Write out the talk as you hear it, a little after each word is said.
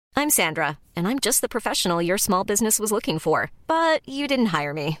I'm Sandra, and I'm just the professional your small business was looking for. But you didn't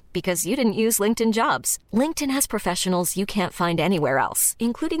hire me because you didn't use LinkedIn Jobs. LinkedIn has professionals you can't find anywhere else,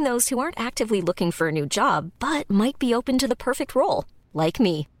 including those who aren't actively looking for a new job, but might be open to the perfect role, like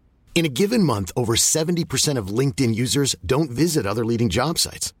me. In a given month, over 70% of LinkedIn users don't visit other leading job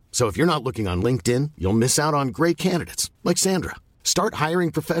sites. So if you're not looking on LinkedIn, you'll miss out on great candidates like Sandra. Start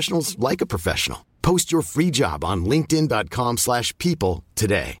hiring professionals like a professional. Post your free job on linkedin.com/people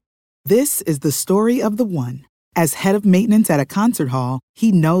today. This is the story of the one. As head of maintenance at a concert hall,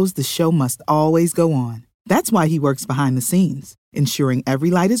 he knows the show must always go on. That's why he works behind the scenes, ensuring every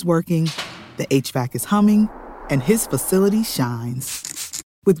light is working, the HVAC is humming, and his facility shines.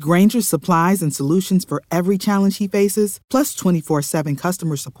 With Grainger's supplies and solutions for every challenge he faces, plus 24/7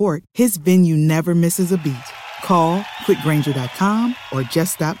 customer support, his venue never misses a beat. Call quickgrainger.com or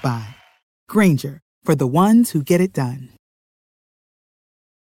just stop by. Grainger, for the ones who get it done.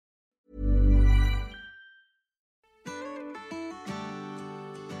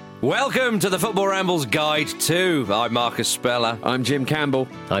 Welcome to the Football Ramble's Guide 2. I'm Marcus Speller. I'm Jim Campbell.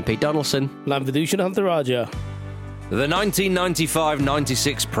 I'm Pete Donaldson. I'm Vidushan Hantaraja. The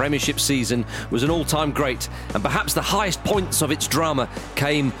 1995-96 Premiership season was an all-time great, and perhaps the highest points of its drama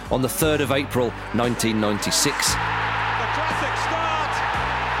came on the 3rd of April, 1996. The classic start.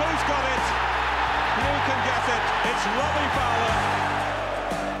 Who's got it? You can guess it. It's Robbie Fowler.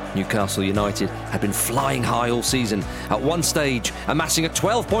 Newcastle United had been flying high all season, at one stage amassing a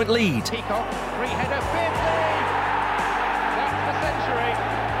 12-point lead. Peacock, three-header, fifth lead. That's the century.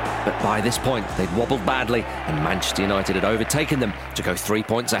 But by this point, they'd wobbled badly, and Manchester United had overtaken them to go 3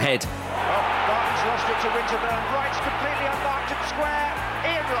 points ahead. Barnes lost it to Winterburn. Wright's completely unmarked and square.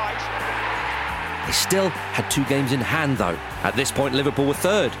 Ian Wright. They still had 2 games in hand, though. At this point, Liverpool were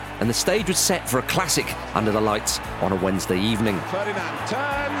third, and the stage was set for a classic under the lights on a Wednesday evening. Ferdinand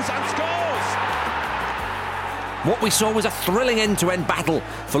turns and scores. What we saw was a thrilling end-to-end battle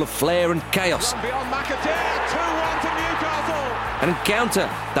full of flair and chaos. Run beyond McAteer. 2-1 to Newcastle. An encounter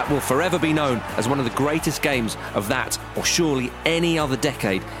that will forever be known as one of the greatest games of that, or surely any other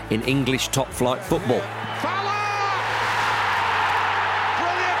decade in English top-flight football. Fowler!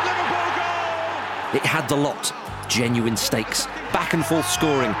 Brilliant Liverpool goal. It had the lot. Genuine stakes, back-and-forth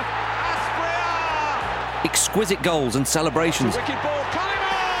scoring, Asprilla. exquisite goals and celebrations. Wicked ball.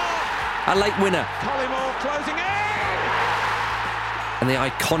 Collymore. A late winner, Collymore closing in. and the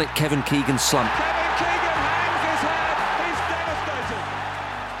iconic Kevin Keegan slump. Kevin Keegan hangs his head. He's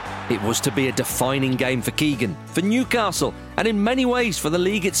devastated. It was to be a defining game for Keegan, for Newcastle, and in many ways for the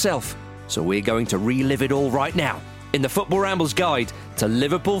league itself. So we're going to relive it all right now in the Football Ramble's Guide to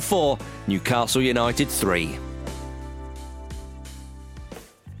Liverpool 4, Newcastle United 3.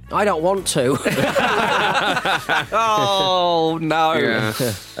 I don't want to. Oh, no. Yeah,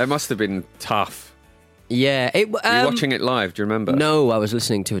 it must have been tough. Yeah. Were you watching it live? Do you remember? No, I was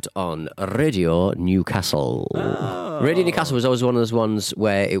listening to it on Radio Newcastle. Radio Newcastle was always one of those ones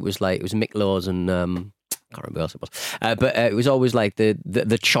where it was Mick Laws and I can't remember who else it was, but it was always like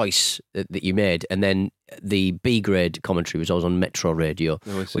the choice that you made, and then the B grade commentary was always on Metro Radio,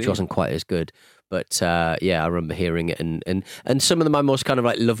 which wasn't quite as good. But yeah, I remember hearing it, and some of my most kind of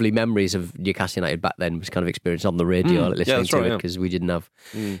like lovely memories of Newcastle United back then was kind of experienced on the radio, listening to it, because we didn't have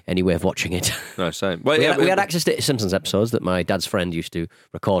any way of watching it. No, same. Well, we yeah, had access to Simpsons episodes that my dad's friend used to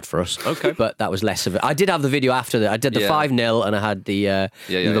record for us. Okay, but that was less of it. I did have the video after that. I did the 5-0, and I had the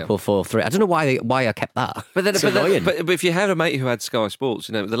Liverpool 4-3. I don't know why I kept that. But then, it's annoying. But if you had a mate who had Sky Sports,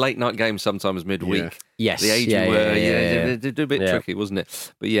 the late night games sometimes midweek. Yeah. Yes, the age you were, it a bit tricky, wasn't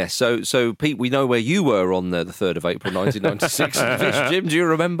it? But yeah, so Pete, we know where you were on the 3rd of April 1996. Jim, do you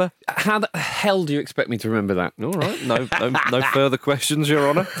remember? How the hell do you expect me to remember that? All right, no further questions, Your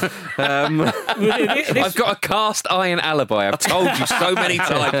Honour. I've got a cast iron alibi. I've told you so many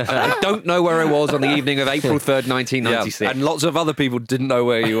times. I don't know where I was on the evening of April 3rd, 1996. Yeah, and lots of other people didn't know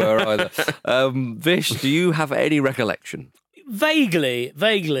where you were either. Vish, do you have any recollection? Vaguely.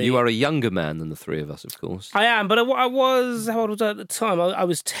 You are a younger man than the three of us, of course. I am, but I was, how old was I at the time? I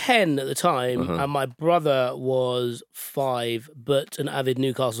was 10 at the time, and my brother was 5, but an avid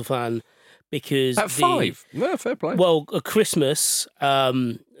Newcastle fan because... At 5? Yeah, fair play. Well, a Christmas,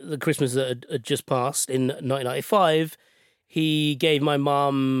 the Christmas that had just passed in 1995, he gave my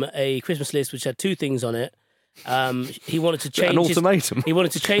mum a Christmas list which had 2 things on it. He wanted to change an ultimatum. He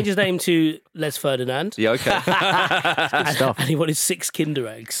wanted to change his name to Les Ferdinand. Yeah, okay. And he wanted 6 Kinder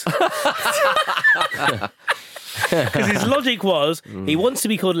eggs. Because his logic was he wants to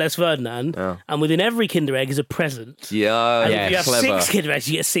be called Les Ferdinand, and within every Kinder Egg is a present. Yeah, And yeah, if you have clever. 6 Kinder Eggs,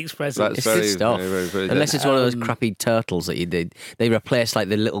 you get 6 presents. It's good stuff. very Unless it's one of those crappy turtles that you did. They replace like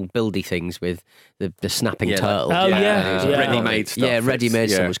the little buildy things with the snapping turtle. Oh, yeah. ready-made stuff. Yeah, ready-made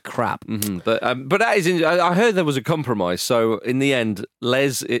It's- stuff was crap. But that is. I heard there was a compromise. So in the end,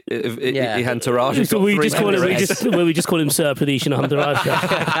 Les Ihantaraj got So we 3 just call him. Kinder We just call him Sir Pradesh and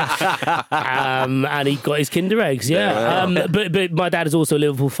and he got his Kinder Eggs. Yeah. But my dad is also a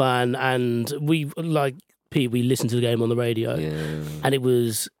Liverpool fan, and we like Pete. We listened to the game on the radio, and it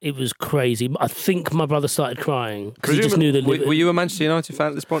was crazy. I think my brother started crying because he just knew that. Were you a Manchester United fan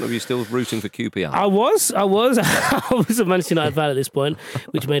at this point, or were you still rooting for QPR? I was I was a Manchester United fan at this point,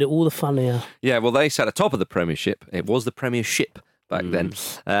 which made it all the funnier. Yeah, well, they sat atop of the Premiership. It was the Premiership back then,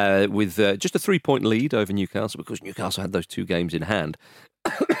 with just a 3-point lead over Newcastle, because Newcastle had those 2 games in hand.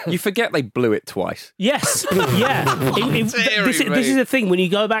 You forget they blew it twice. Yes, yeah. This is the thing. When you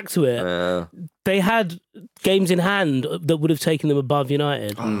go back to it, they had games in hand that would have taken them above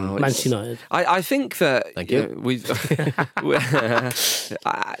United, Manchester United. I think that Thank you. We've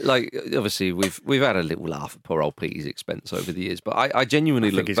like obviously we've had a little laugh at poor old Pete's expense over the years, but I genuinely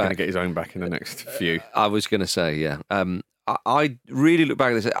I think look he's back. going to get his own back in the next few. I was going to say, yeah. I really look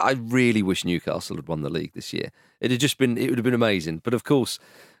back at this. I really wish Newcastle had won the league this year. It would have been amazing. But of course,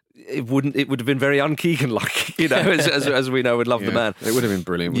 it wouldn't. It would have been very un-Keegan-like, as we know, would love the man. It would have been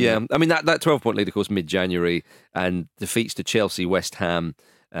brilliant. Yeah, I mean that 12-point lead, of course, mid-January, and defeats to Chelsea, West Ham,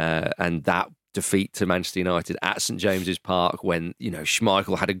 and that defeat to Manchester United at St James's Park when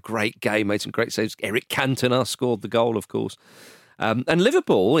Schmeichel had a great game, made some great saves. Eric Cantona scored the goal, of course. And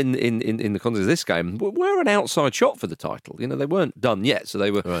Liverpool, in the context of this game, were an outside shot for the title. They weren't done yet, so they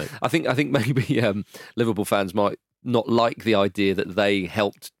were. Right. I think maybe Liverpool fans might not like the idea that they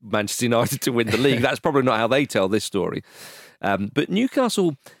helped Manchester United to win the league. That's probably not how they tell this story. But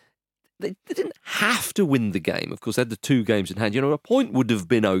Newcastle, they didn't have to win the game. Of course, they had the 2 games in hand. A point would have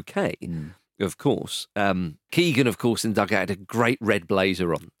been okay. Of course. Keegan, of course, in the dugout had a great red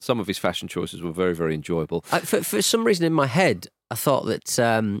blazer on. Some of his fashion choices were very, very enjoyable. For some reason in my head, I thought that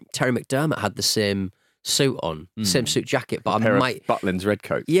Terry McDermott had the same suit on, same suit jacket, but I might Butlin's red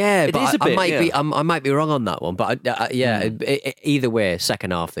coat. Yeah, It but is a bit, I might be wrong on that one. But either way,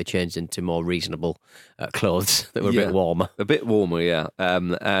 second half they changed into more reasonable clothes that were a bit warmer. A bit warmer, yeah.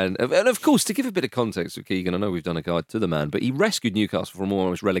 And of course, to give a bit of context to Keegan, I know we've done a guide to the man, but he rescued Newcastle from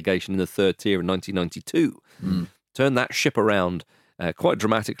almost relegation in the 3rd tier in 1992. Turned that ship around quite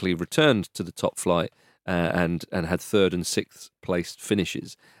dramatically, returned to the top flight, and had 3rd and 6th placed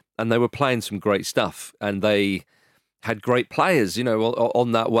finishes. And they were playing some great stuff, and they had great players,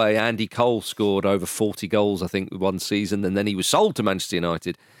 on that way. Andy Cole scored over 40 goals, I think, one season, and then he was sold to Manchester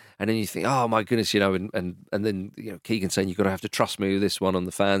United. And then you think, oh my goodness, and then Keegan saying you've got to have to trust me with this one on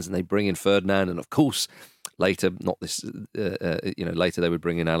the fans, and they bring in Ferdinand, and of course later, not this, later they would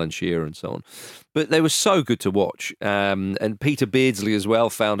bring in Alan Shearer and so on. But they were so good to watch, and Peter Beardsley as well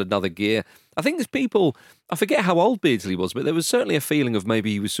found another gear. I think there's people, I forget how old Beardsley was, but there was certainly a feeling of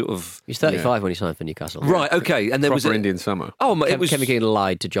maybe he was sort of... He's 35 when he signed for Newcastle. Right, okay. And there was Proper Indian summer. Oh, it was... Kevin Keegan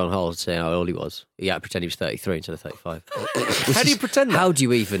lied to John Hall saying how old he was. He had to pretend he was 33 instead of 35. How do you pretend that? How do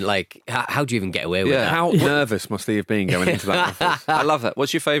you even get away with that? How nervous must he have been going into that? I love that.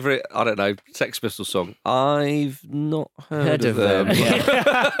 What's your favourite, I don't know, Sex Pistols song? I've not heard of them. 2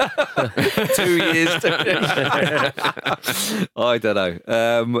 years. I don't know.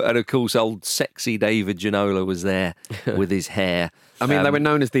 And of course, old sexy David Ginola was there with his hair. I mean, they were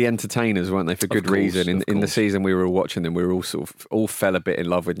known as the entertainers, weren't they? For good reason. In the season we were watching them, we were all fell a bit in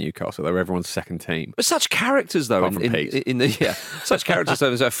love with Newcastle. They were everyone's second team. But such characters, though, such characters.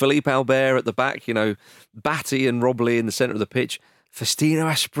 Though, there's Philippe Albert at the back, Batty and Robley in the centre of the pitch. Faustino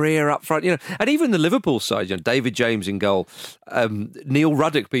Asprilla up front, and even the Liverpool side, David James in goal. Neil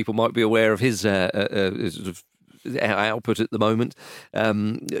Ruddock, people might be aware of his sort of output at the moment.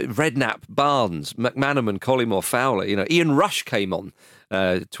 Redknapp, Barnes, McManaman, Collymore, Fowler. Ian Rush came on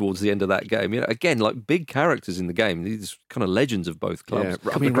towards the end of that game. Again, like big characters in the game. These kind of legends of both clubs.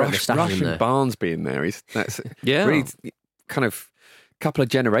 Yeah, I mean, Rush and Barnes being there, that's really kind of couple of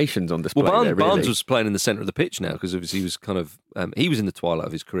generations on display. Well, there, really. Barnes was playing in the centre of the pitch now because obviously he was kind of he was in the twilight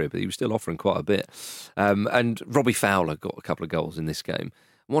of his career, but he was still offering quite a bit. And Robbie Fowler got a couple of goals in this game.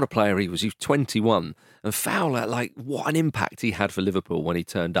 What a player he was! He was 21, and Fowler, like, what an impact he had for Liverpool when he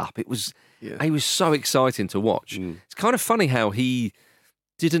turned up. He was so exciting to watch. It's kind of funny how he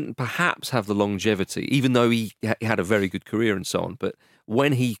didn't perhaps have the longevity, even though he had a very good career and so on. But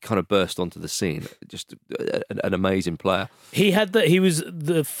when he kind of burst onto the scene, just an amazing player. He was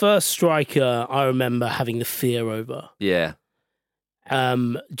the first striker I remember having the fear over. Yeah.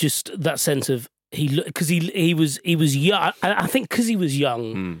 Just that sense of because he was young. I think because he was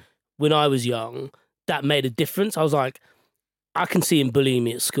young when I was young, that made a difference. I was like, I can see him bullying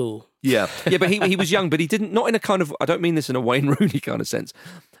me at school. Yeah, but he was young, but he didn't. Not in a kind of. I don't mean this in a Wayne Rooney kind of sense.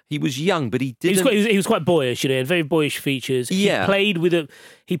 He was young, but he didn't. He was quite boyish, had very boyish features. Yeah,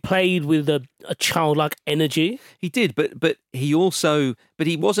 he played with a childlike energy. He did, but he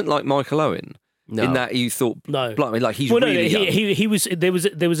wasn't like Michael Owen. No. In that you thought, no, like he's really young. He was. There was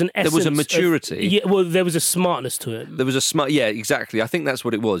an essence. There was a maturity. There was a smartness to him. There was a smart. Yeah, exactly. I think that's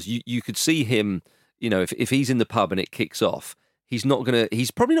what it was. You could see him. If he's in the pub and it kicks off. He's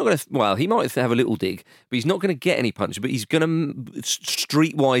probably not going to, well, he might have a little dig, but he's not going to get any punches, but he's going to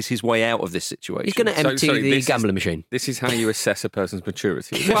streetwise his way out of this situation. He's going to empty the gambling machine. This is how you assess a person's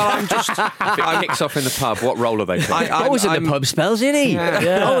maturity. Well, I'm just... If it kicks off in the pub, what role are they playing? Always in the pub spells, isn't he?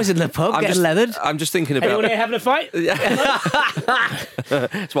 Yeah. Always in the pub, getting leathered. I'm just thinking about... Anyone here having a fight?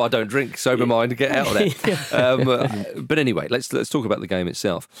 That's why I don't drink, sober mind, to get out of there. But anyway, let's talk about the game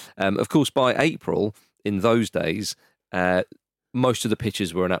itself. Of course, by April, in those days... most of the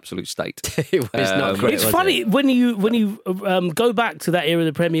pitches were an absolute state. It was not great. It's funny when you go back to that era of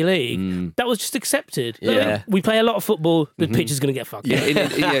the Premier League. That was just accepted. Yeah. We play a lot of football. The pitch is going to get fucked.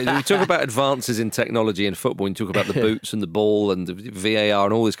 Yeah, we talk about advances in technology in football. And talk about the boots and the ball and the VAR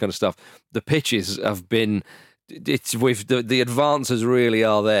and all this kind of stuff. The pitches have been. It's with the advances really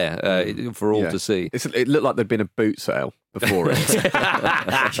are there for all to see. It looked like there'd been a boot sale before it.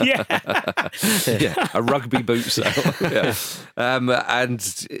 A rugby boot sale.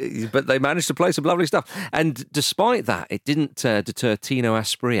 But they managed to play some lovely stuff. And despite that, it didn't deter Tino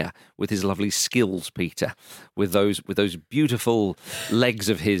Asprilla with his lovely skills, Peter, with those beautiful legs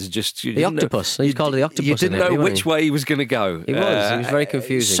of his. Just the octopus. He's called the octopus. You didn't know which way he was going to go. He was very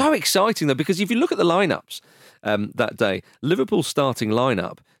confusing. So exciting though, because if you look at the lineups. That day, Liverpool's starting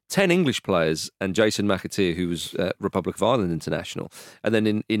lineup, 10 English players and Jason McAteer, who was Republic of Ireland international. And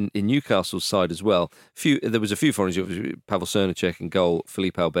then in Newcastle's side as well, there was a few foreigners, Pavel Srnicek in goal,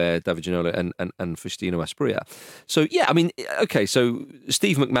 Felipe Albert, David Ginola and Faustino Asprilla. So, yeah, I mean, okay, so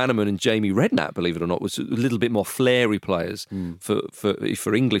Steve McManaman and Jamie Redknapp, believe it or not, was a little bit more flary players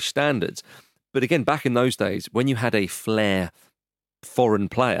for English standards. But again, back in those days, when you had a flair foreign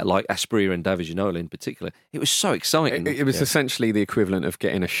player like Asprilla and David Ginola in particular, it was so exciting. It was essentially the equivalent of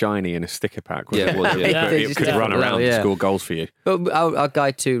getting a shiny in a sticker pack. Yeah, it was. It could run around and score goals for you. But our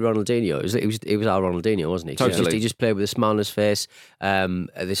guy too, Ronaldinho, it was our Ronaldinho, wasn't he? Totally. He just played with a smile on his face.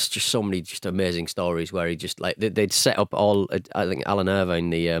 There's just so many just amazing stories where he just they'd set up all. I think Alan Irvine,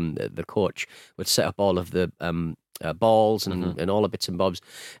 the coach, would set up all of the. Balls and all the bits and bobs,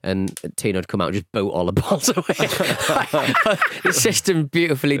 and Tino would come out and just boot all the balls away. The system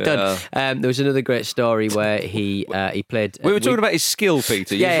beautifully done. There was another great story where he played. We were talking about his skill,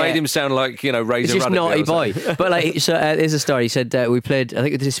 Peter. You made him sound like Razor He's just Ruddock naughty boy. But here's a story. He said we played. I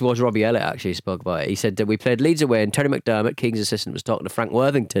think this was Robbie Elliott actually spoke about it. He said we played Leeds away, and Terry McDermott, Keegan's assistant, was talking to Frank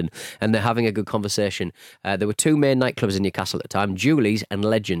Worthington, and they're having a good conversation. There were two main nightclubs in Newcastle at the time, Julie's and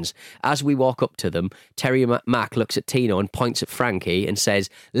Legends. As we walk up to them, Terry Mack looks at Tino and points at Frankie and says,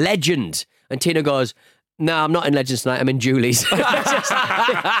 "Legend." And Tino goes, "No, I'm not in Legends tonight, I'm in Julie's." He was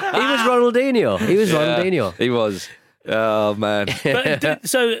Ronaldinho. Ronaldinho. He was. Oh, man. But,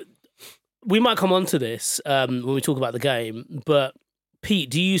 so we might come on to this when we talk about the game, but Pete,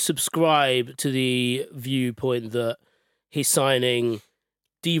 do you subscribe to the viewpoint that his signing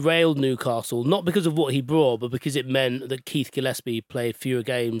derailed Newcastle, not because of what he brought, but because it meant that Keith Gillespie played fewer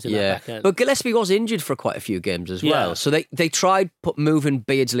games in that back end? But Gillespie was injured for quite a few games as well. So they tried moving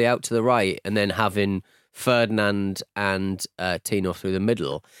Beardsley out to the right and then having Ferdinand and Tino through the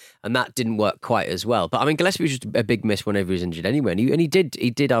middle, and that didn't work quite as well. But I mean, Gillespie was just a big miss whenever he was injured anyway, and he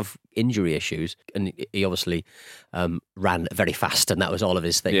did have injury issues, and he obviously ran very fast, and that was all of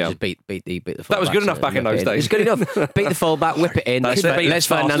his thing. Just beat the fullback. That was good enough back in those days. It was good enough. Beat the fullback, whip it in. Let's be in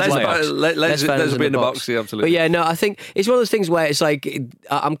the box. Yeah, absolutely. But yeah, no, I think it's one of those things where it's like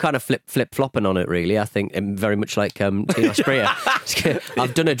I'm kind of flip flopping on it. Really, I think very much like Tino Asprilla.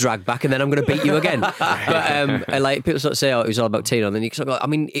 I've done a drag back, and then I'm going to beat you again. But like people sort of say, "Oh, it was all about Tino," and then you sort of go, I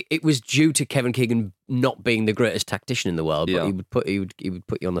mean, it was due to Kevin Keegan not being the greatest tactician in the world, but he would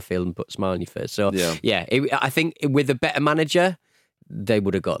put you on the field and put a smile on your face. So I think with a better manager, they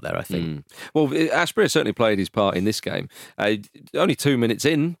would have got there, I think. Well, Asprilla certainly played his part in this game. Only 2 minutes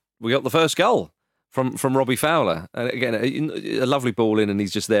in, we got the first goal from Robbie Fowler. And again, a lovely ball in, and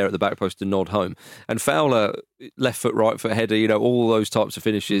he's just there at the back post to nod home. And Fowler, left foot, right foot header, all those types of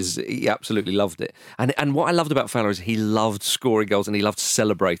finishes, he absolutely loved it. And what I loved about Fowler is he loved scoring goals, and he loved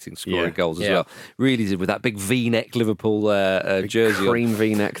celebrating scoring goals as well. Really did, with that big V-neck Liverpool jersey. Cream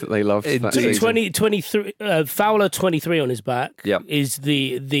V-neck that they loved. 23, Fowler 23 on his back is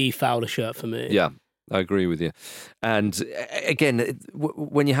the Fowler shirt for me. Yeah. I agree with you. And again,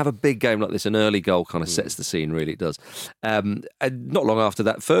 when you have a big game like this, an early goal kind of sets the scene, really, it does. And not long after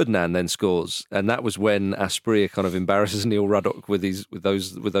that, Ferdinand then scores. And that was when Asprilla kind of embarrasses Neil Ruddock with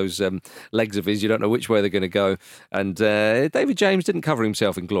those legs of his. You don't know which way they're going to go. And David James didn't cover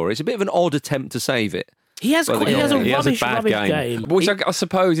himself in glory. It's a bit of an odd attempt to save it. He has a rubbish game. Which I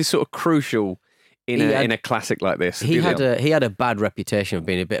suppose is sort of crucial in a classic like this. He had a bad reputation of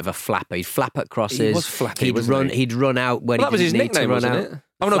being a bit of a flapper. He'd flap at crosses. He was flappy, He'd run out when that was his nickname, wasn't it?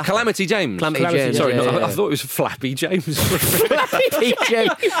 Oh no, Calamity James. Calamity James. Sorry, yeah. I thought it was Flappy James. Flappy James.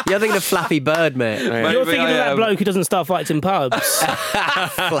 You're thinking of Flappy Bird, mate. You're thinking of that bloke who doesn't start fights in pubs.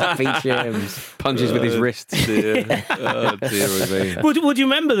 Flappy James. Punches with his wrists. Dear. Oh, dear me. Would you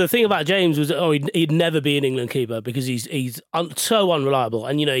remember the thing about James was he'd never be an England keeper because he's so unreliable,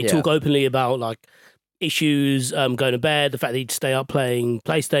 and he'd talk openly about like issues, going to bed, the fact that he'd stay up playing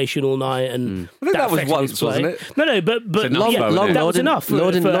PlayStation all night, and I think that was once, wasn't it? No, but that was enough.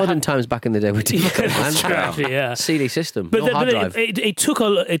 Northern times back in the day were difficult. Yeah, CD system, but hard drive. It took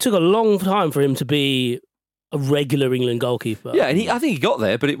a long time for him to be a regular England goalkeeper. Yeah, and I think he got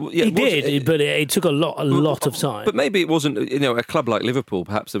there, but it took a lot of time. But maybe it wasn't. A club like Liverpool,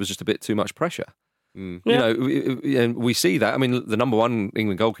 perhaps there was just a bit too much pressure. We see that. I mean, the number one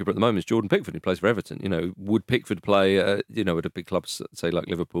England goalkeeper at the moment is Jordan Pickford, who plays for Everton. Would Pickford play, at a big club, say like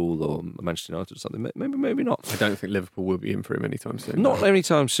Liverpool or Manchester United or something? Maybe not. I don't think Liverpool will be in for him anytime soon. Not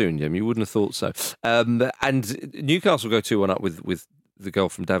anytime soon, Jim. You wouldn't have thought so. And Newcastle go 2-1 up with the goal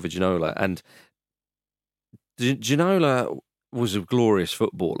from David Ginola, and Ginola was a glorious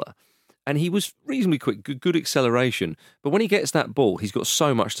footballer. And he was reasonably quick, good acceleration. But when he gets that ball, he's got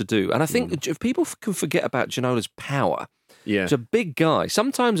so much to do. And I think if people can forget about Ginola's power, he's a big guy,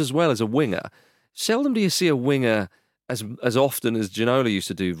 sometimes as well as a winger. Seldom do you see a winger, as often as Ginola used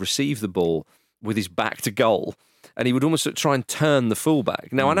to do, receive the ball with his back to goal. And he would almost try and turn the fullback.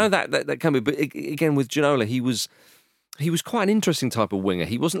 Now, I know that can be, but again, with Ginola, he was quite an interesting type of winger.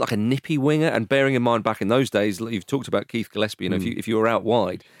 He wasn't like a nippy winger, and bearing in mind back in those days, you've talked about Keith Gillespie, if you were out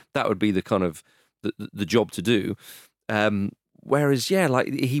wide, that would be the kind of the job to do. Whereas,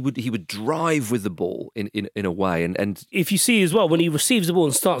 he would drive with the ball in a way. And if you see as well, when he receives the ball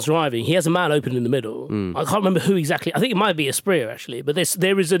and starts driving, he has a man open in the middle. I can't remember who exactly. I think it might be Asprilla, actually. But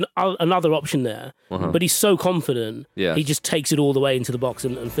there is another option there. But he's so confident, he just takes it all the way into the box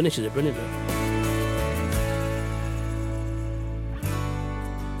and finishes it brilliantly.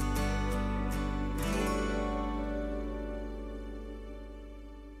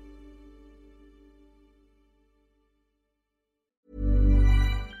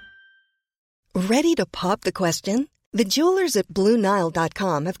 Ready to pop the question? The jewelers at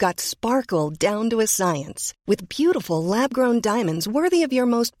BlueNile.com have got sparkle down to a science with beautiful lab-grown diamonds worthy of your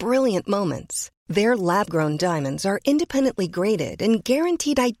most brilliant moments. Their lab-grown diamonds are independently graded and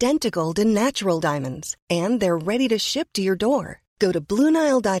guaranteed identical to natural diamonds, and they're ready to ship to your door. Go to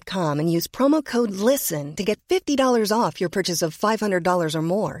BlueNile.com and use promo code LISTEN to get $50 off your purchase of $500 or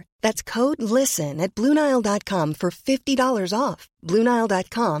more. That's code LISTEN at BlueNile.com for $50 off.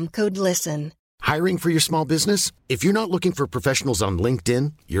 BlueNile.com, code LISTEN. Hiring for your small business? If you're not looking for professionals on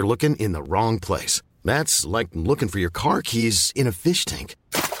LinkedIn, you're looking in the wrong place. That's like looking for your car keys in a fish tank.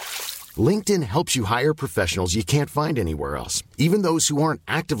 LinkedIn helps you hire professionals you can't find anywhere else, even those who aren't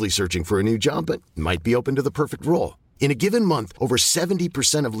actively searching for a new job but might be open to the perfect role. In a given month, over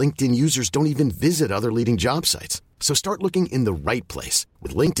 70% of LinkedIn users don't even visit other leading job sites. So start looking in the right place.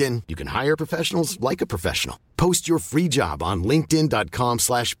 With LinkedIn, you can hire professionals like a professional. Post your free job on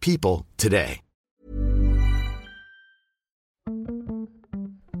linkedin.com/people today.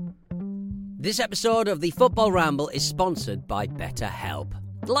 This episode of the Football Ramble is sponsored by BetterHelp.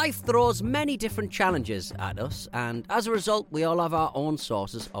 Life throws many different challenges at us, and as a result, we all have our own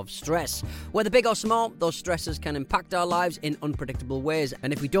sources of stress. Whether big or small, those stresses can impact our lives in unpredictable ways,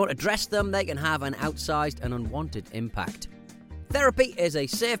 and if we don't address them, they can have an outsized and unwanted impact. Therapy is a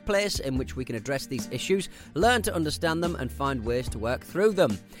safe place in which we can address these issues, learn to understand them, and find ways to work through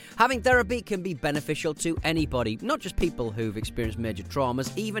them. Having therapy can be beneficial to anybody, not just people who've experienced major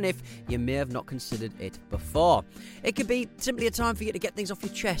traumas, even if you may have not considered it before. It could be simply a time for you to get things off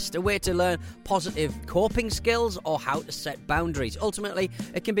your chest, a way to learn positive coping skills, or how to set boundaries. Ultimately,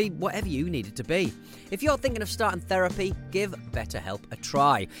 it can be whatever you need it to be. If you're thinking of starting therapy, give BetterHelp a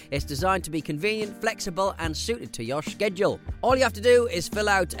try. It's designed to be convenient, flexible, and suited to your schedule. All you have to do is fill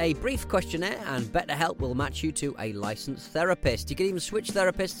out a brief questionnaire, and BetterHelp will match you to a licensed therapist. You can even switch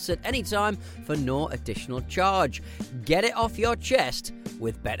therapists at any time for no additional charge. Get it off your chest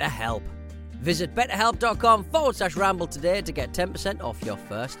with BetterHelp. Visit betterhelp.com/ramble today to get 10% off your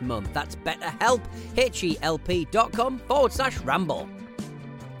first month. That's BetterHelp, HELP.com/ramble.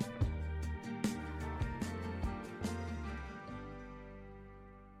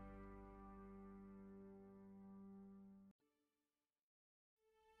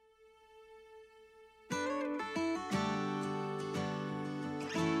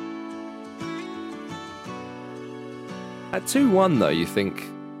 At 2-1, though, you think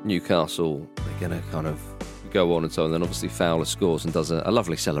Newcastle are going to kind of go on and so on. Then obviously Fowler scores and does a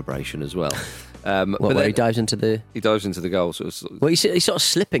lovely celebration as well. Where he dives into the goal. Sort of. Well, he's sort of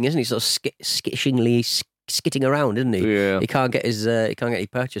slipping, isn't he? Sort of skittingly skitting around, isn't he? Yeah. He can't get his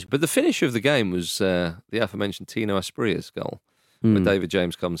purchase. But the finish of the game was the aforementioned Tino Aspria's goal, where David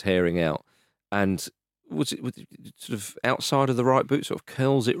James comes herring out, and was it sort of outside of the right boot, sort of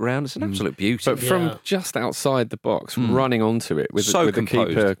curls it round. It's an absolute beauty. But from just outside the box, running onto it with the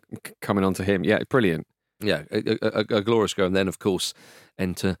keeper coming onto him. Yeah, brilliant. Yeah, a glorious goal. And then, of course,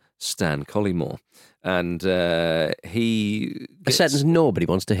 enter Stan Collymore. And he A sentence nobody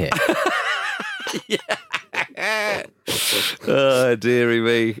wants to hear. Yeah. Oh, dearie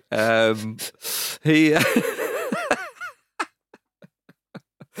me. He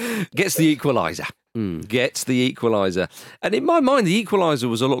gets the equaliser. Gets the equaliser. And in my mind, the equaliser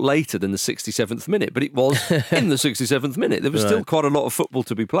was a lot later than the 67th minute, but it was in the 67th minute. There was still quite a lot of football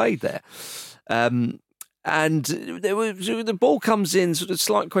to be played there. And the ball comes in, sort of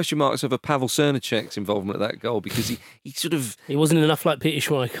slight question marks over Pavel Cernacek's involvement at that goal, because he wasn't enough like Peter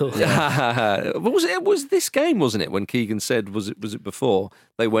Schmeichel. It was this game, wasn't it? When Keegan said, was it before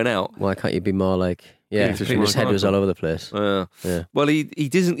they went out? Why can't you be more like? Yeah, his head was all over the place. Yeah. Well, he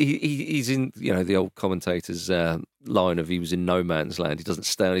doesn't. He's in the old commentator's line of he was in no man's land. He doesn't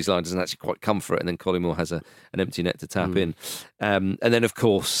stay on his line. Doesn't actually quite come for it. And then Collymore has an empty net to tap in. And then of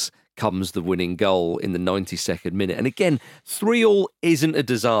course comes the winning goal in the 92nd minute. And again, 3-3 isn't a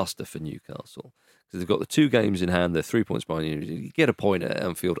disaster for Newcastle, because they've got the 2 games in hand. They're 3 points behind you. You get a point at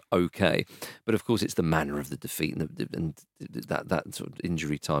Anfield, okay. But of course, it's the manner of the defeat and that sort of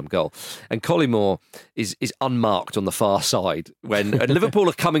injury time goal. And Collymore is unmarked on the far side when Liverpool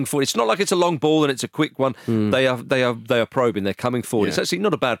are coming forward. It's not like it's a long ball and it's a quick one. They are probing. They're coming forward. It's actually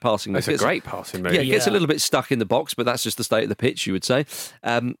not a bad passing move. It's a great passing move. Yeah, it gets a little bit stuck in the box, but that's just the state of the pitch, you would say.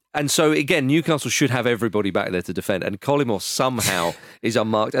 And so again, Newcastle should have everybody back there to defend, and Collymore somehow is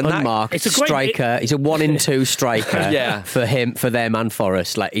unmarked. And unmarked. It's a striker. He's a 1-in-2 striker. For them, and for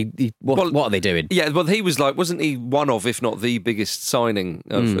us. Like, what are they doing? Yeah, well, he was like, wasn't he one of, if not the biggest signing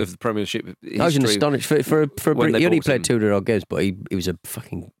of the Premiership history? I was astonished for he only played 200 games, but he was a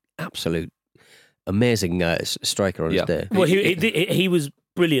fucking absolute amazing striker on his day. Well, he was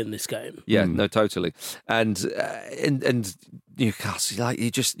brilliant this game. Yeah, no, totally. And Newcastle, like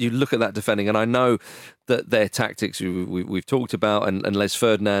you look at that defending, and I know that their tactics we've talked about, and Les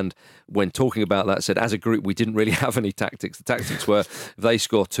Ferdinand, when talking about that, said as a group we didn't really have any tactics. The tactics were if they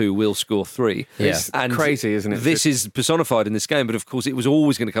score 2, we'll score 3. It's crazy, isn't it? This is personified in this game, but of course it was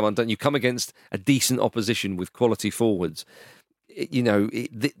always going to come undone. You come against a decent opposition with quality forwards.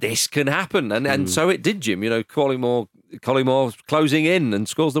 This can happen, and so it did, Jim. Collymore closing in and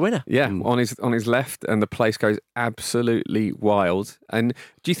scores the winner. Yeah, on his left, and the place goes absolutely wild. And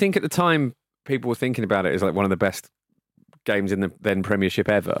do you think at the time people were thinking about it as like one of the best games in the then Premiership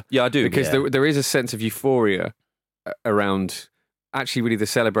ever? Yeah, I do, because there is a sense of euphoria around. Actually, really, the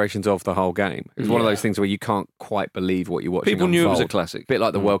celebrations of the whole game. It was one of those things where you can't quite believe what you're watching. People knew it was a classic, a bit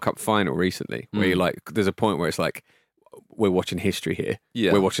like the World Cup final recently, where you're like, there's a point where it's like, we're watching history here.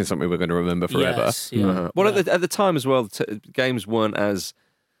 Yeah. We're watching something we're going to remember forever. Yes, yeah. Well, at the time as well, games weren't as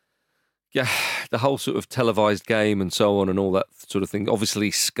the whole sort of televised game and so on and all that sort of thing. Obviously,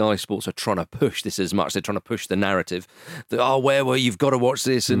 Sky Sports are trying to push this as much. They're trying to push the narrative that, where were you? You've got to watch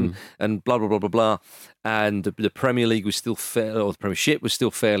this and blah, blah, blah, blah, blah. And the Premier League was still or the Premiership was still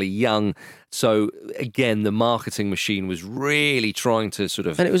fairly young. So again, the marketing machine was really trying to sort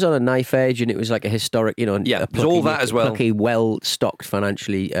of... And it was on a knife edge, and it was like a historic, it was all that as well. Plucky, well-stocked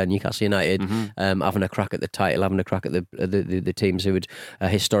financially Newcastle United, having a crack at the title, having a crack at the teams who had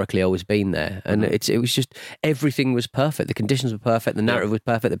historically always been there. And it was just, everything was perfect. The conditions were perfect, the narrative was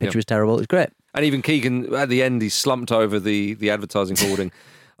perfect, the picture was terrible. It was great. And even Keegan, at the end, he slumped over the advertising hoarding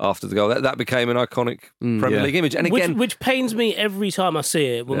after the goal. That became an iconic Premier League image. And again, which pains me every time I see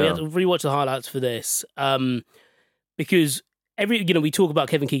it when we have to rewatch the highlights for this, because we talk about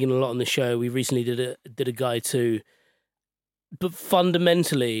Kevin Keegan a lot on the show. We recently did a guide too, but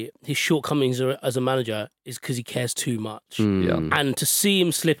fundamentally his shortcomings as a manager is because he cares too much. And to see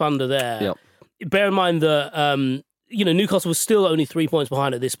him slip under there, bear in mind that Newcastle was still only 3 points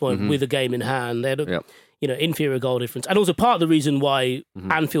behind at this point with a game in hand. They had a inferior goal difference. And also part of the reason why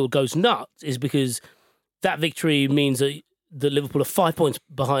Anfield goes nuts is because that victory means that Liverpool are 5 points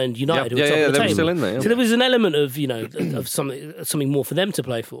behind United. Who are top of the they table. were still in there. So there was an element of, of something more for them to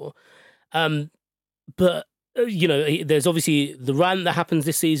play for. But there's obviously the rant that happens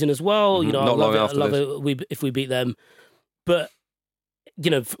this season as well. Not long after this. If we beat them. But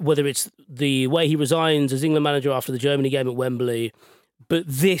whether it's the way he resigns as England manager after the Germany game at Wembley, but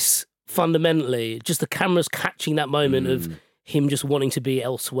this fundamentally, just the cameras catching that moment of him just wanting to be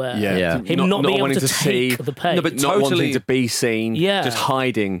elsewhere. Him not being able to take the pain. No, but not wanting to be seen, just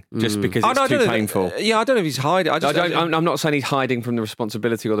hiding just because it's too painful. I don't know if he's hiding. I'm not saying he's hiding from the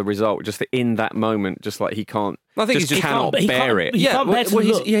responsibility or the result, just that in that moment, just like he can't. I think he just cannot bear it. He can't bear to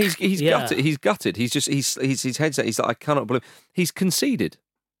look. He's gutted. He's gutted. He's just his head's set. He's like, I cannot believe he's conceded.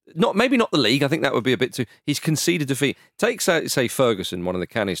 Maybe not the league. I think that would be a bit too. He's conceded defeat. Take say Ferguson, one of the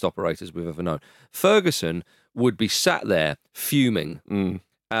canniest operators we've ever known. Ferguson would be sat there fuming.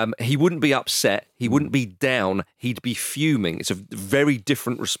 He wouldn't be upset. He wouldn't be down. He'd be fuming. It's a very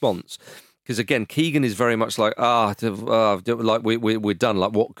different response. Because again, Keegan is very much like, like we're done.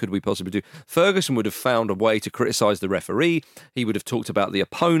 Like, what could we possibly do? Ferguson would have found a way to criticise the referee. He would have talked about the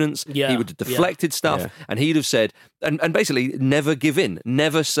opponents. He would have deflected stuff, and he'd have said, and basically, never give in,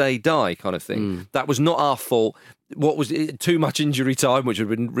 never say die, kind of thing. That was not our fault. What was it? Too much injury time, which would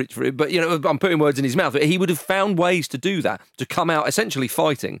have been rich for him. But I'm putting words in his mouth. He would have found ways to do that, to come out essentially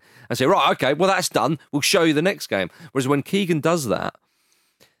fighting and say, right, okay, well that's done. We'll show you the next game. Whereas when Keegan does that,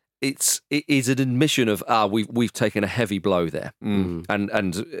 it is an admission of we've taken a heavy blow there, and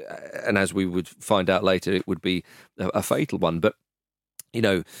as we would find out later, it would be a fatal one. But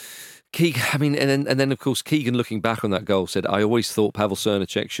Keegan, I mean, and then of course Keegan, looking back on that goal, said, "I always thought Pavel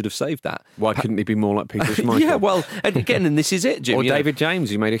Cernacek should have saved that. Why couldn't he be more like Peter Schmeichel?" Yeah, well, and again, and this is it, Jim. Or David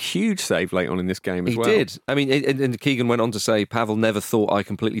James, who made a huge save late on in this game as well. He did. I mean, and Keegan went on to say, Pavel never thought I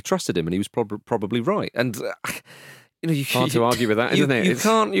completely trusted him, and he was probably right. And hard to argue with that, isn't it? You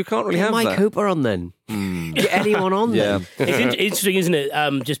can't really have Mike that. Cooper on then. Get anyone on then. It's interesting, isn't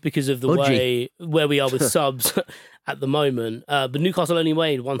it? Just because of the way where we are with subs at the moment. But Newcastle only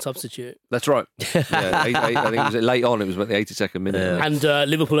made one substitute. That's right. I think it was late on. It was about the 82nd minute. Yeah. And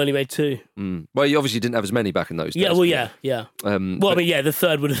Liverpool only made two. Well, you obviously didn't have as many back in those days. Yeah, well, yeah. The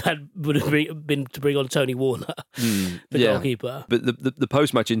third would have been to bring on Tony Warner, the goalkeeper. But the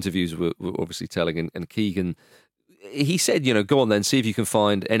post-match interviews were obviously telling, and Keegan, he said, go on then, see if you can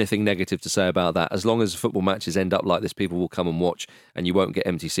find anything negative to say about that. As long as football matches end up like this, people will come and watch, and you won't get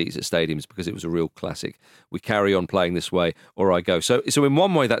empty seats at stadiums because it was a real classic. We carry on playing this way, or I go. So in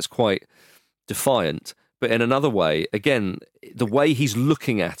one way, that's quite defiant. But in another way, again, the way he's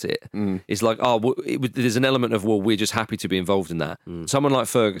looking at it is like, there's an element of, we're just happy to be involved in that. Someone like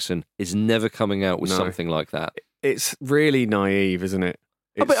Ferguson is never coming out with something like that. It's really naive, isn't it?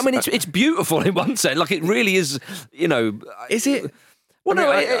 It's beautiful in one sense. Like, it really is, Is it? Well,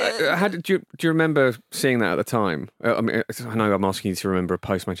 do you remember seeing that at the time? I know I'm asking you to remember a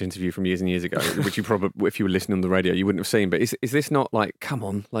post-match interview from years and years ago, which you probably, if you were listening on the radio, you wouldn't have seen. But is this not like, come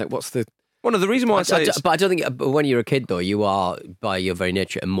on, like, what's the... One of the reasons why I say but I don't think when you're a kid, though, you are by your very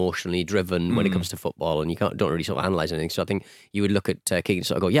nature emotionally driven when it comes to football, and you don't really sort of analyse anything. So I think you would look at Keegan and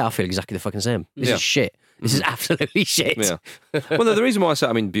sort of go, yeah, I feel exactly the fucking same. This is shit. This is absolutely shit. Yeah. Well, the reason why I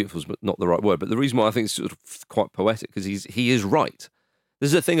say, beautiful's not the right word, but the reason why I think it's sort of quite poetic, because he is right.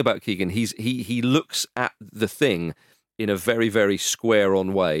 There's a thing about Keegan. He looks at the thing in a very, very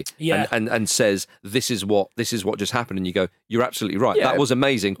square-on way, and says, this is what just happened, and you go, you're absolutely right. Yeah. That was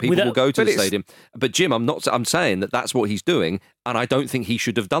amazing. People will go to the stadium. But Jim, I'm saying that's what he's doing, and I don't think he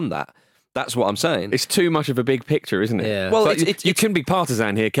should have done that. That's what I'm saying. It's too much of a big picture, isn't it? Yeah. Well, So you can be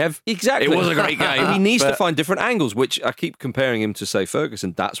partisan here, Kev. Exactly. It was a great game. He needs to find different angles, which I keep comparing him to, say,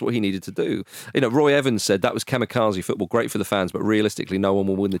 Ferguson. That's what he needed to do. Roy Evans said that was kamikaze football, great for the fans, but realistically, no one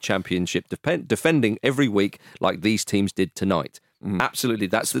will win the championship defending every week like these teams did tonight. Absolutely.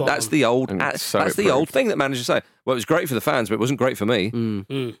 That's the old thing that managers say. Well, it was great for the fans, but it wasn't great for me.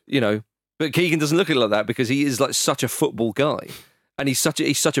 But Keegan doesn't look at it like that because he is like such a football guy. And he's such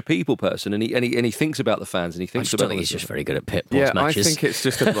a people person, and he thinks about the fans, and he thinks about. He's just very good at pit matches. matches. I think it's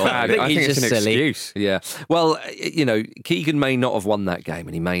just a bad. I think it's an silly excuse. Yeah. Well, Keegan may not have won that game,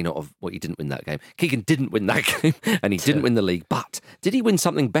 and he may not have. Well, he didn't win that game. Keegan didn't win that game, and he didn't win the league. But did he win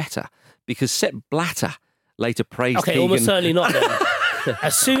something better? Because Sepp Blatter later praised Keegan. Almost certainly not. Then.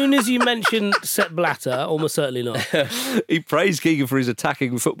 As soon as you mentioned Sepp Blatter, almost certainly not. He praised Keegan for his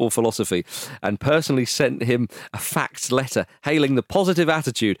attacking football philosophy and personally sent him a faxed letter hailing the positive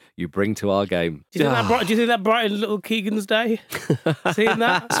attitude you bring to our game. Do you think that brightened little Keegan's day? Seeing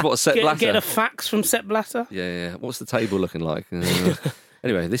that? That's what Sepp Blatter. Getting a fax from Sepp Blatter? Yeah. What's the table looking like?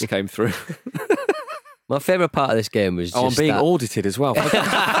 Anyway, this came through. My favourite part of this game was just I'm being audited as well.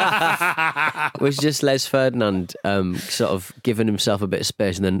 was just Les Ferdinand sort of giving himself a bit of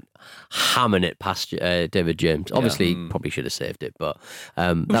space and then hammering it past David James. Obviously, probably should have saved it, but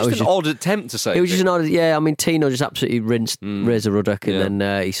that was just an odd attempt to save it. It was just an odd, I mean, Tino just absolutely rinsed Razor Ruddock and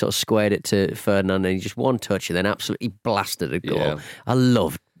then he sort of squared it to Ferdinand and he just one touch and then absolutely blasted a goal. Yeah. I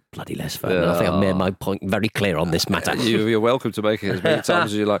loved bloody Les Ferdinand. I think I've made my point very clear on this matter. You're welcome to make it as many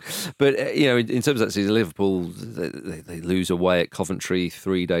times as you like. But, in terms of that season, Liverpool, they lose away at Coventry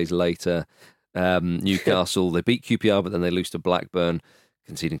 3 days later. Newcastle, they beat QPR, but then they lose to Blackburn,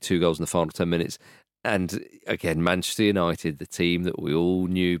 conceding 2 goals in the final 10 minutes. And again, Manchester United, the team that we all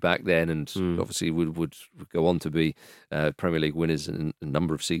knew back then and obviously would go on to be Premier League winners in a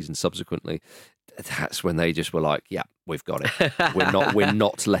number of seasons subsequently. That's when they just were like, yeah, we've got it. We're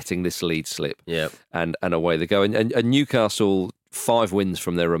not letting this lead slip. Yeah. And away they go. And Newcastle, 5 wins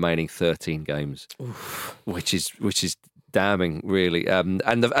from their remaining 13 games, which is damning, really. And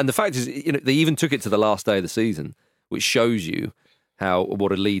the fact is, they even took it to the last day of the season, which shows you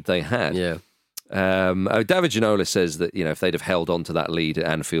what a lead they had. Yeah. David Ginola says that if they'd have held on to that lead at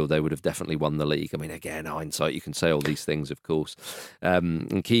Anfield, they would have definitely won the league. I mean, again, hindsight, you can say all these things, of course.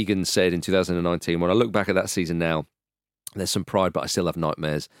 And Keegan said in 2019, when I look back at that season now, there's some pride, but I still have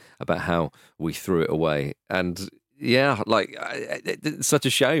nightmares about how we threw it away. And it's such a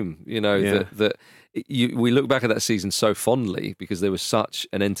shame, that we look back at that season so fondly because there was such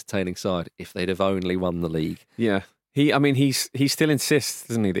an entertaining side. If they'd have only won the league, yeah. He still insists,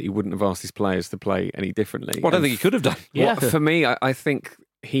 doesn't he, that he wouldn't have asked his players to play any differently. Well, I don't think he could have done. Yeah. For me, I think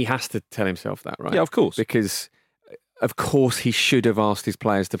he has to tell himself that, right? Yeah, of course. Because, of course, he should have asked his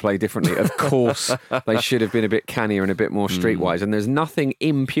players to play differently. Of course, they should have been a bit cannier and a bit more streetwise. And there's nothing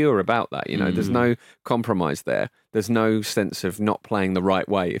impure about that. There's no compromise there. There's no sense of not playing the right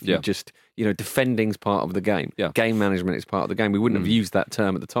way. If you just, defending's part of the game. Yeah. Game management is part of the game. We wouldn't have used that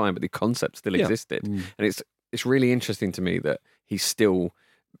term at the time, but the concept still existed. And it's really interesting to me that he still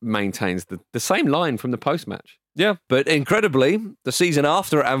maintains the same line from the post-match. Yeah, but incredibly, the season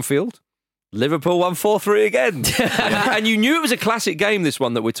after at Anfield, Liverpool won 4-3 again. And you knew it was a classic game, this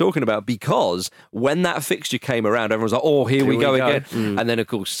one that we're talking about, because when that fixture came around, everyone was like, oh, here we go again. And then, of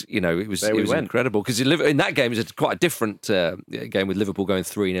course, it was incredible. Because in that game, it was quite a different game with Liverpool going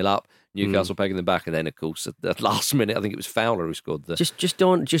 3-0 up, Newcastle pegging them back, and then, of course, at the last minute, I think it was Fowler who scored the... Just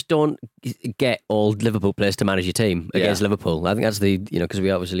don't get all Liverpool players to manage your team against Liverpool. I think that's the, because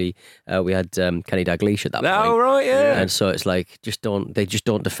we obviously, we had Kenny Dalglish at that point. Oh, right, yeah. And so it's like, they just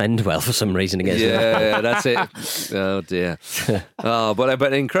don't defend well for some reason against Liverpool. Yeah, that's it. Oh, dear. But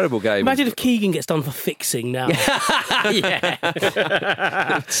an incredible game. Imagine if Keegan gets done for fixing now. Yeah.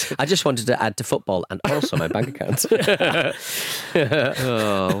 I just wanted to add to football and also my bank account. What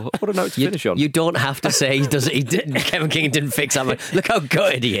a note to finish on. You don't have to say Kevin Keegan didn't fix that. Look how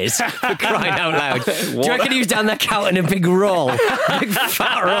gutted he is, for crying out loud. Do you reckon he was down there counting a big roll? A big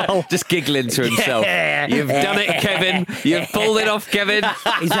fat roll? Just giggling to himself. Yeah. You've done it, Kevin. You've pulled it off, Kevin.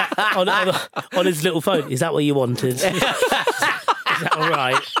 Is that on his little phone? Is that what you wanted? Is that all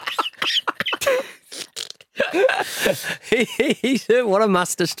right? What a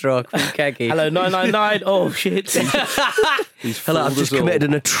masterstroke from Keggy. Hello, 999. Oh, shit. Hello, I've just committed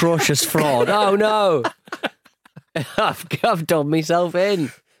an atrocious fraud. Oh, no. I've done myself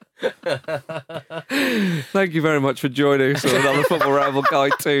in. Thank you very much for joining us on another Football Ramble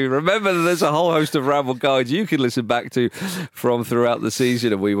Guide 2. Remember that there's a whole host of Ramble Guides you can listen back to from throughout the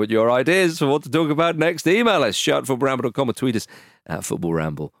season, and we want your ideas for what to talk about next. Email us, shout@footballramble.com, or tweet us at Football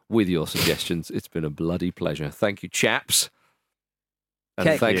Ramble with your suggestions. It's been a bloody pleasure. Thank you, chaps.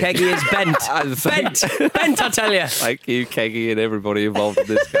 Keggy is bent. Bent, I tell you. Thank you, Keggy, and everybody involved in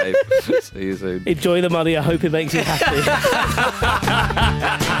this game. See you soon. Enjoy the money. I hope it makes you happy.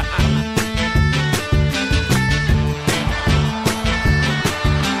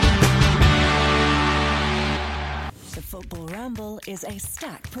 The Football Ramble is a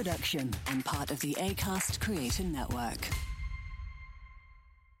Stack production and part of the Acast Creator Network.